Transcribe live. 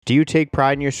Do you take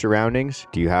pride in your surroundings?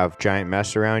 Do you have giant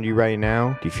mess around you right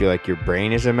now? Do you feel like your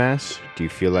brain is a mess? Do you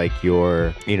feel like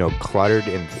you're, cluttered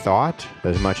in thought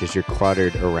as much as you're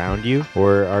cluttered around you?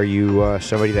 Or are you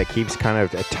somebody that keeps kind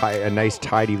of a nice,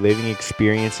 tidy living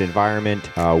experience,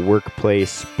 environment,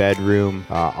 workplace, bedroom,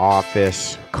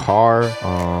 office, car,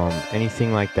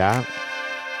 anything like that?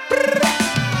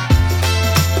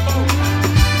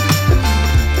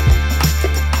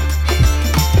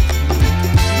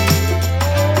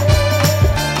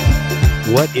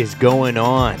 What is going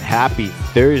on? Happy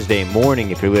Thursday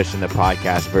morning if you're listening to the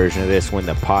podcast version of this when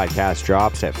the podcast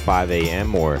drops at 5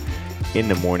 a.m. or in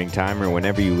the morning time or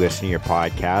whenever you listen to your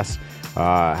podcast.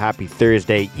 Happy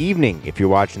Thursday evening if you're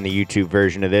watching the YouTube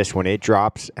version of this when it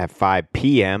drops at 5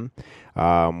 p.m.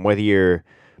 Whether you're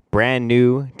brand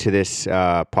new to this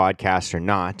podcast or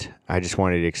not, I just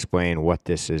wanted to explain what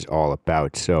this is all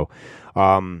about. So,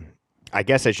 I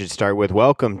guess I should start with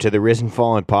welcome to the Risen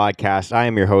Fallen podcast. I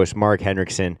am your host, Mark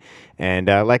Henriksen. And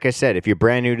like I said, if you're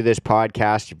brand new to this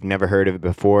podcast, you've never heard of it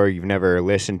before, you've never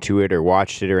listened to it or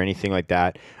watched it or anything like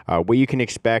that, what you can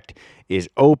expect is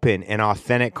open and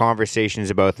authentic conversations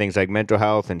about things like mental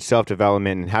health and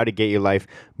self-development and how to get your life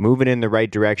moving in the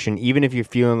right direction, even if you're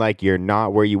feeling like you're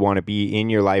not where you want to be in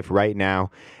your life right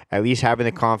now. At least having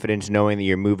the confidence knowing that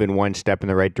you're moving one step in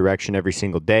the right direction every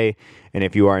single day. And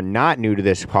if you are not new to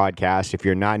this podcast, if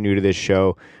you're not new to this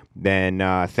show, then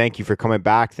thank you for coming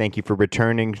back. Thank you for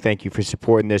returning. Thank you for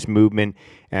supporting this movement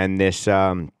and this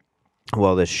show.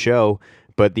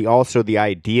 But also the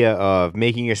idea of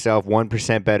making yourself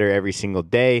 1% better every single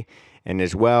day. And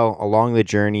as well, along the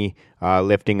journey,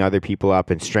 lifting other people up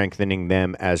and strengthening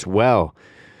them as well.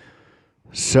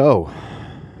 So,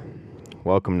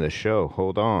 welcome to the show.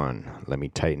 Hold on. Let me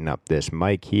tighten up this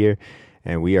mic here,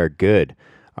 and we are good.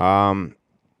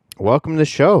 Welcome to the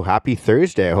show. Happy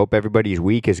Thursday. I hope everybody's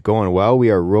week is going well. We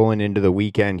are rolling into the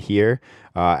weekend here.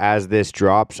 As this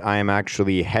drops, I am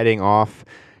actually heading off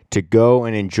to go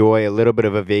and enjoy a little bit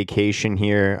of a vacation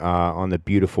here on the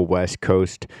beautiful West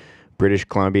Coast, British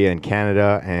Columbia and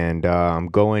Canada, and I'm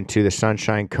going to the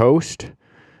Sunshine Coast,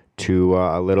 to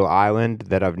a little island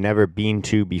that I've never been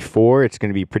to before. It's going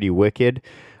to be pretty wicked.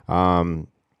 I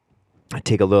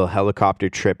take a little helicopter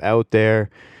trip out there.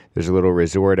 There's a little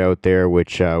resort out there,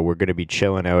 which we're going to be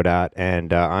chilling out at,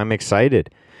 and I'm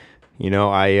excited.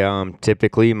 I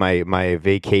typically, my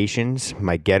vacations,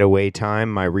 my getaway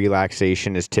time, my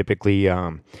relaxation is typically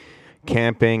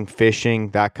camping, fishing,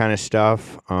 that kind of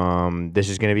stuff. This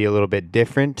is going to be a little bit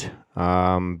different,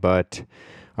 but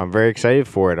I'm very excited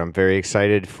for it. I'm very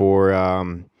excited for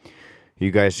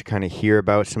you guys to kind of hear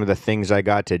about some of the things I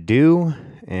got to do.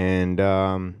 And,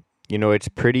 it's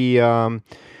pretty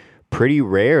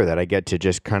rare that I get to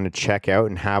just kind of check out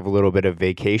and have a little bit of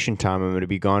vacation time. I'm going to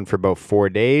be gone for about 4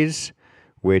 days,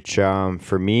 which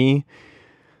for me,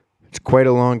 it's quite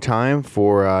a long time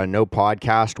for no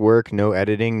podcast work, no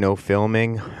editing, no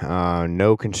filming,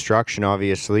 no construction,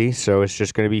 obviously. So it's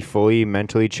just going to be fully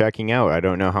mentally checking out. I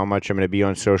don't know how much I'm going to be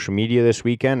on social media this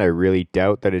weekend. I really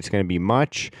doubt that it's going to be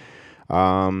much.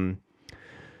 But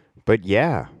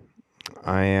yeah,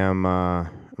 I'm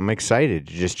excited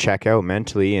to just check out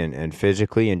mentally and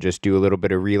physically and just do a little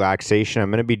bit of relaxation. I'm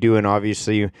going to be doing,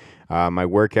 obviously, my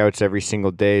workouts every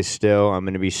single day still. I'm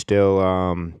going to be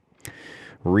still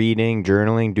reading,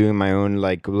 journaling, doing my own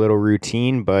little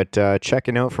routine, but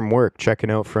checking out from work, checking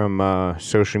out from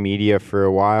social media for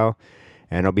a while,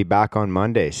 and I'll be back on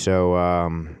Monday. So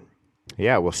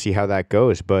yeah, we'll see how that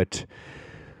goes. But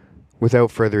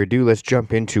without further ado, let's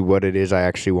jump into what it is I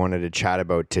actually wanted to chat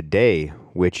about today,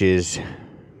 which is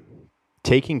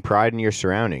taking pride in your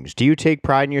surroundings. Do you take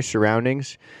pride in your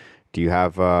surroundings? Do you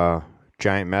have a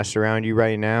giant mess around you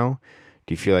right now?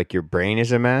 Do you feel like your brain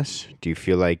is a mess? Do you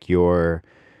feel like you're,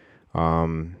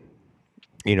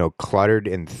 cluttered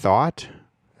in thought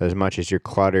as much as you're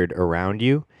cluttered around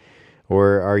you?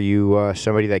 Or are you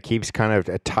somebody that keeps kind of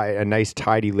a nice,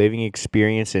 tidy living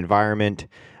experience, environment,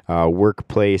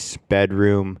 workplace,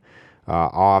 bedroom,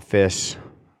 office,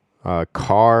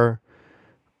 car,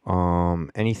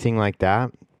 anything like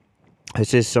that?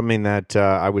 This is something that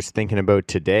I was thinking about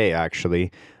today,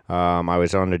 actually. I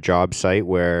was on a job site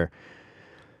where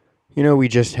we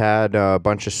just had a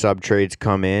bunch of sub-trades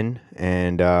come in,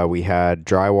 and we had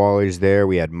drywallers there,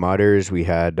 we had mudders, we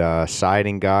had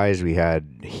siding guys, we had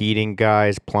heating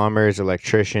guys, plumbers,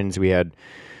 electricians, we had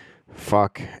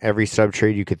every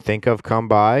sub-trade you could think of come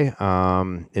by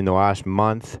in the last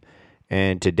month.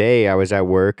 And today I was at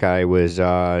work. I was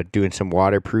doing some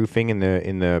waterproofing in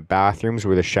the bathrooms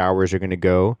where the showers are going to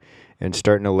go, and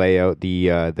starting to lay out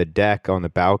the deck on the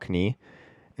balcony.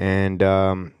 And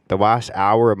the last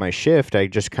hour of my shift, I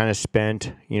just kind of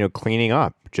spent, cleaning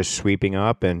up, just sweeping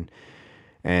up and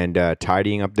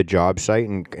tidying up the job site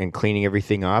and cleaning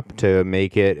everything up to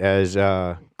make it as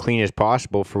clean as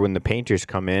possible for when the painters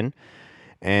come in.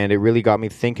 And it really got me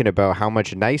thinking about how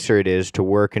much nicer it is to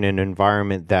work in an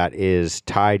environment that is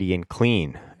tidy and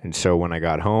clean. And so when I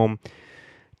got home,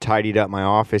 tidied up my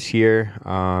office here.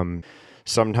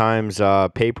 Sometimes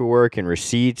paperwork and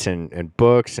receipts and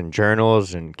books and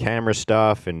journals and camera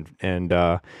stuff and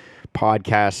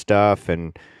podcast stuff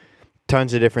and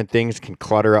tons of different things can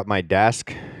clutter up my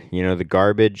desk. The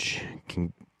garbage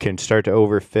can start to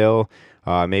overfill.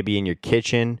 Maybe in your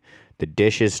kitchen, the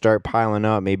dishes start piling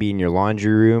up. Maybe in your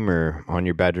laundry room or on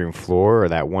your bedroom floor or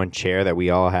that one chair that we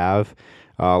all have.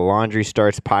 Laundry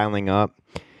starts piling up.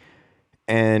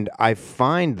 And I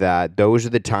find that those are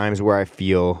the times where I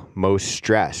feel most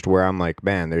stressed, where I'm like,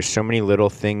 man, there's so many little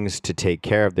things to take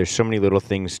care of. There's so many little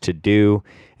things to do.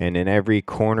 And in every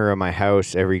corner of my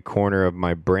house, every corner of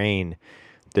my brain,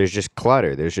 there's just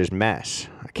clutter. There's just mess.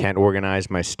 I can't organize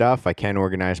my stuff. I can't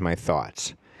organize my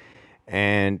thoughts.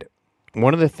 And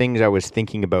one of the things I was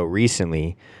thinking about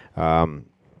recently,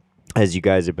 as you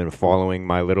guys have been following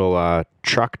my little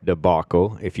truck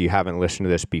debacle, if you haven't listened to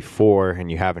this before and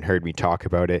you haven't heard me talk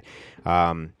about it,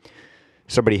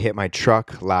 somebody hit my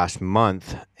truck last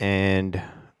month and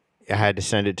I had to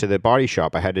send it to the body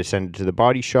shop.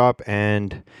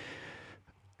 And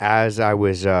as I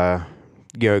was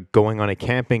going on a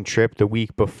camping trip the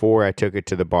week before I took it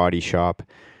to the body shop,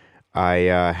 I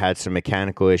had some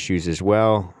mechanical issues as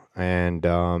well. And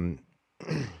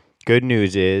good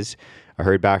news is I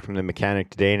heard back from the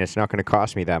mechanic today, and it's not going to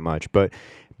cost me that much. But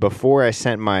before I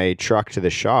sent my truck to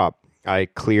the shop, I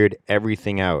cleared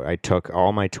everything out. I took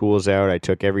all my tools out. I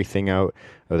took everything out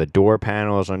of the door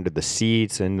panels, under the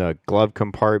seats, in the glove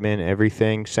compartment,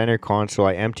 everything. Center console,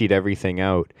 I emptied everything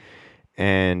out.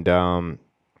 And,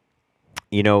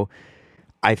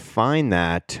 I find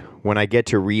that when I get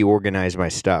to reorganize my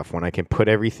stuff, when I can put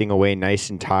everything away nice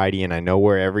and tidy and I know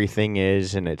where everything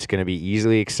is and it's going to be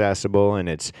easily accessible and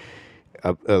it's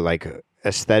like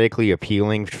aesthetically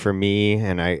appealing for me,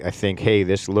 and I think, hey,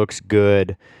 this looks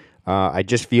good. I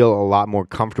just feel a lot more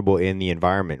comfortable in the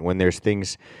environment when there's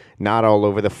things not all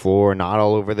over the floor, not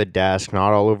all over the desk,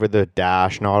 not all over the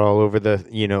dash, not all over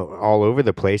all over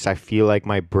the place. I feel like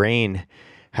my brain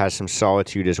has some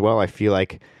solitude as well. I feel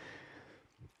like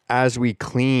as we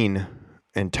clean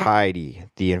and tidy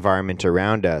the environment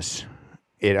around us,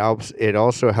 it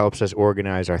also helps us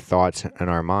organize our thoughts and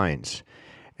our minds.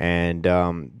 And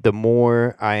the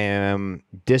more I am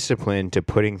disciplined to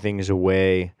putting things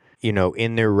away,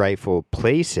 in their rightful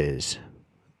places,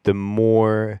 the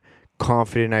more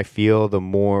confident I feel, the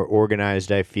more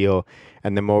organized I feel,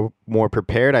 and the more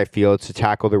prepared I feel to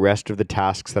tackle the rest of the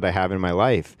tasks that I have in my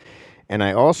life. And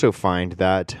I also find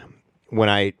that when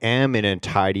I am in a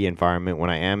tidy environment, when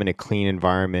I am in a clean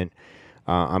environment,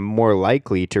 I'm more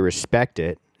likely to respect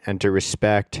it and to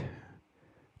respect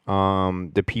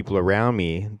the people around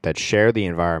me that share the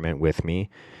environment with me.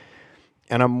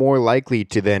 And I'm more likely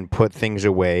to then put things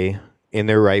away in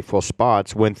their rightful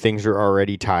spots when things are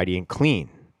already tidy and clean.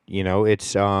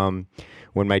 It's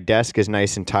when my desk is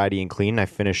nice and tidy and clean, I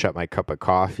finish up my cup of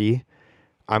coffee,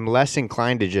 I'm less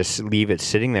inclined to just leave it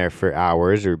sitting there for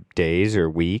hours or days or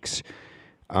weeks.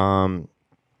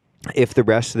 If the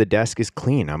rest of the desk is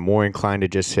clean, I'm more inclined to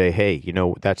just say, hey,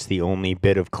 that's the only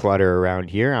bit of clutter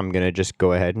around here. I'm going to just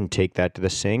go ahead and take that to the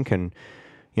sink. And,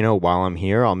 while I'm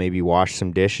here, I'll maybe wash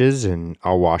some dishes and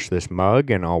I'll wash this mug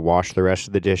and I'll wash the rest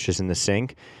of the dishes in the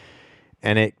sink.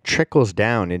 And it trickles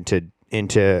down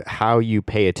into how you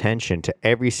pay attention to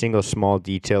every single small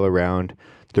detail around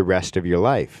the rest of your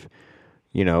life.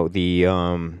 The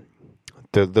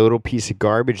little piece of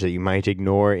garbage that you might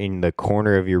ignore in the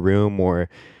corner of your room, or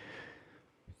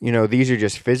these are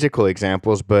just physical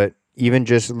examples, but even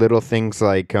just little things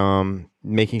like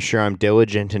making sure I'm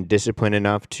diligent and disciplined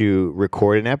enough to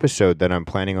record an episode that I'm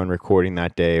planning on recording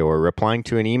that day, or replying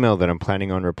to an email that I'm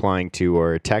planning on replying to,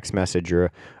 or a text message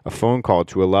or a phone call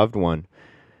to a loved one.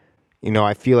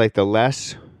 I feel like the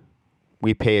less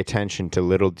we pay attention to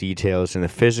little details in the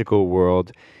physical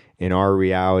world, in our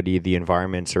reality, the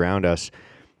environments around us,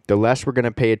 the less we're going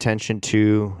to pay attention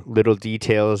to little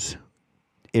details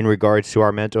in regards to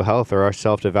our mental health or our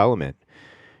self-development.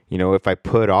 If I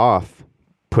put off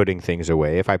putting things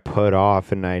away, if I put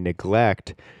off and I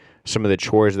neglect some of the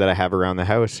chores that I have around the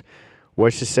house,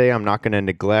 what's to say I'm not going to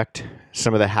neglect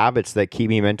some of the habits that keep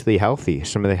me mentally healthy,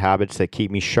 some of the habits that keep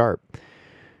me sharp?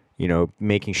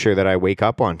 Making sure that I wake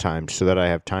up on time so that I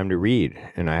have time to read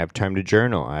and I have time to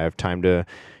journal. I have time to,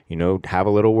 have a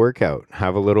little workout,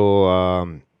 have a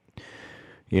little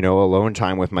alone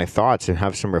time with my thoughts and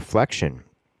have some reflection.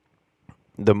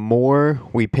 The more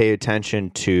we pay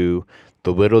attention to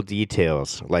the little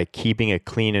details, like keeping a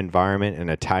clean environment and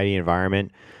a tidy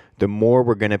environment, the more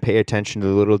we're going to pay attention to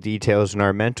the little details in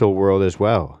our mental world as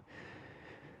well.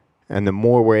 And the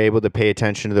more we're able to pay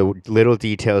attention to the little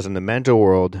details in the mental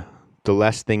world, the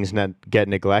less things get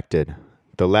neglected.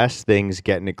 The less things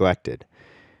get neglected.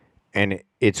 And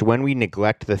it's when we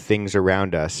neglect the things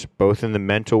around us, both in the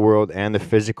mental world and the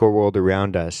physical world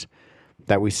around us,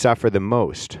 that we suffer the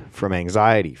most from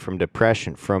anxiety, from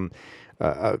depression, from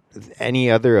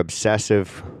any other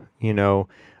obsessive,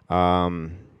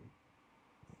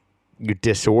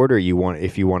 disorder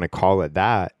if you want to call it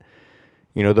that.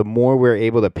 The more we're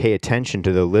able to pay attention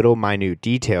to the little minute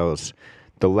details,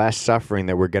 the less suffering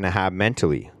that we're going to have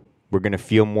mentally. We're going to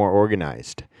feel more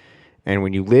organized. And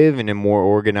when you live in a more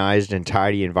organized and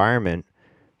tidy environment,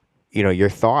 your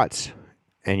thoughts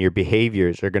and your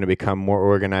behaviors are going to become more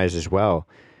organized as well.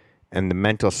 And the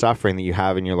mental suffering that you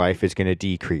have in your life is going to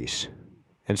decrease.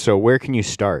 And so where can you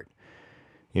start?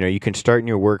 You can start in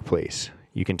your workplace.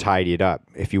 You can tidy it up.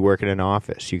 If you work in an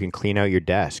office, you can clean out your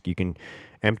desk. You can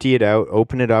empty it out,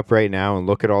 open it up right now, and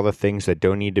look at all the things that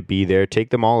don't need to be there. Take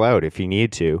them all out if you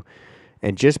need to.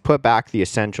 And just put back the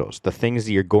essentials, the things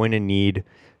that you're going to need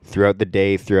throughout the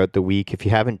day, throughout the week. If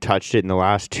you haven't touched it in the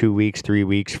last 2 weeks, 3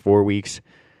 weeks, 4 weeks,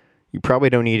 you probably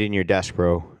don't need it in your desk,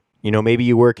 bro. Maybe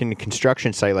you work in a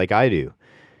construction site like I do.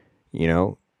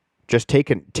 Just take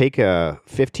a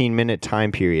 15-minute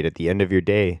time period at the end of your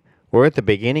day or at the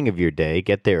beginning of your day.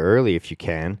 Get there early if you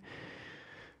can.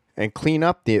 And clean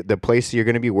up the place that you're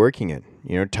going to be working in.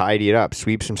 Tidy it up,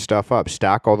 sweep some stuff up,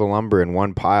 stack all the lumber in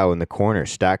one pile in the corner,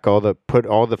 put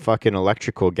all the fucking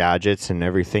electrical gadgets and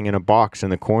everything in a box in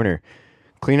the corner.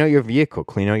 Clean out your vehicle,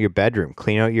 clean out your bedroom,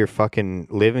 clean out your fucking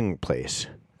living place.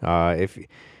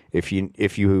 If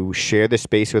you share the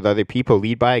space with other people,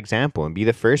 lead by example and be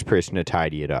the first person to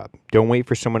tidy it up. Don't wait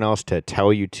for someone else to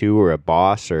tell you to, or a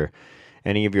boss or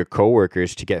any of your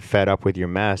coworkers to get fed up with your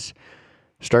mess.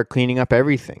 Start cleaning up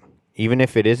everything, even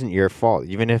if it isn't your fault.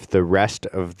 Even if the rest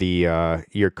of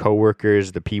your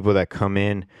coworkers, the people that come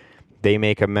in, they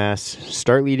make a mess.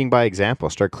 Start leading by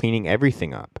example. Start cleaning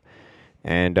everything up,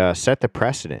 and set the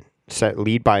precedent.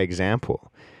 Lead by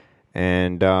example,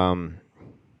 and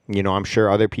I'm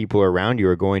sure other people around you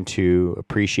are going to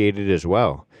appreciate it as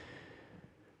well.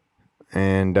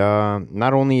 And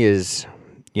not only is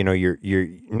you're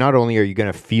not only are you going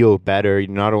to feel better,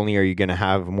 not only are you going to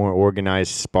have more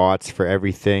organized spots for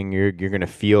everything, you're going to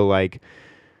feel like,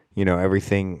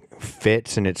 everything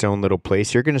fits in its own little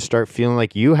place. You're going to start feeling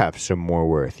like you have some more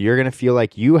worth. You're going to feel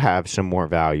like you have some more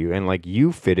value and like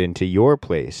you fit into your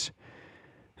place.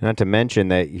 Not to mention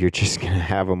that you're just going to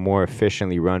have a more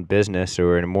efficiently run business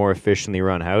or in a more efficiently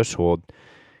run household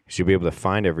because you'll be able to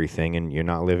find everything and you're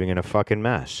not living in a fucking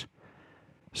mess.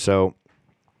 So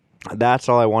that's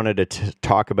all I wanted to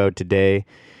talk about today,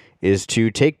 is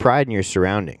to take pride in your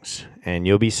surroundings. And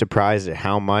you'll be surprised at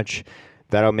how much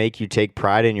that'll make you take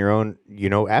pride in your own,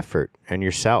 effort and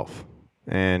yourself.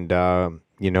 And,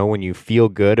 when you feel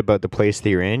good about the place that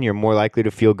you're in, you're more likely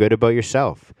to feel good about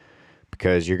yourself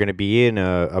because you're going to be in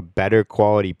a better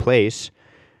quality place.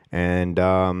 And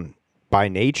by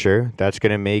nature, that's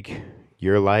going to make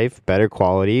your life better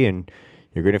quality and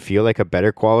you're going to feel like a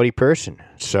better quality person.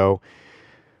 So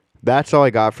that's all I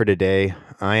got for today.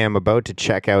 I am about to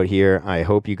check out here. I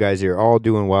hope you guys are all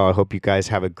doing well. I hope you guys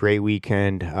have a great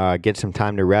weekend. Get some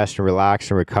time to rest and relax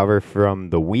and recover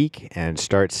from the week and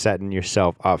start setting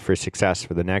yourself up for success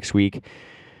for the next week.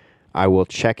 I will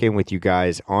check in with you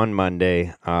guys on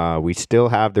Monday. We still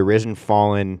have the Risen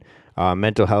Fallen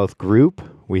mental health group.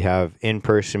 We have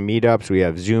in-person meetups. We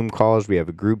have Zoom calls. We have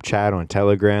a group chat on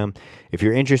Telegram. If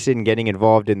you're interested in getting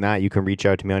involved in that, you can reach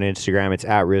out to me on Instagram. It's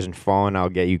 @RisenFallen. I'll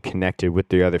get you connected with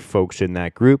the other folks in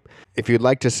that group. If you'd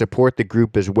like to support the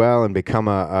group as well and become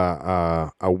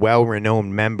a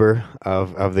well-renowned member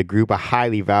of the group, a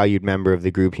highly valued member of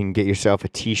the group, you can get yourself a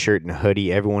t-shirt and a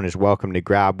hoodie. Everyone is welcome to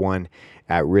grab one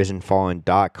at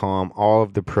risenfallen.com. All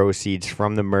of the proceeds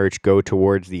from the merch go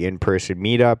towards the in-person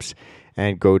meetups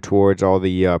and go towards all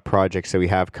the projects that we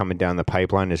have coming down the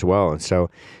pipeline as well. And so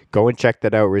go and check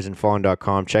that out,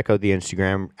 risenfallen.com. Check out the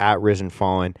Instagram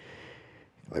 @risenfallen.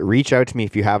 Reach out to me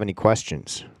if you have any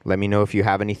questions. Let me know if you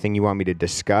have anything you want me to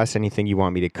discuss, anything you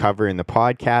want me to cover in the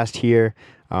podcast here.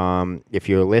 If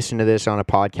you're listening to this on a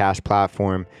podcast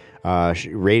platform,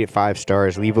 rate it 5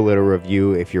 stars, leave a little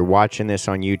review. If you're watching this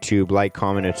on YouTube, like,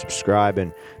 comment, and subscribe.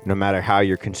 And no matter how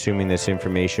you're consuming this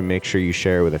information, make sure you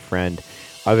share it with a friend.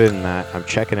 Other than that, I'm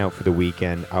checking out for the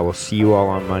weekend. I will see you all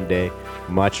on Monday.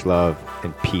 Much love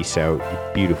and peace out,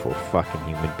 you beautiful fucking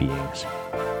human beings.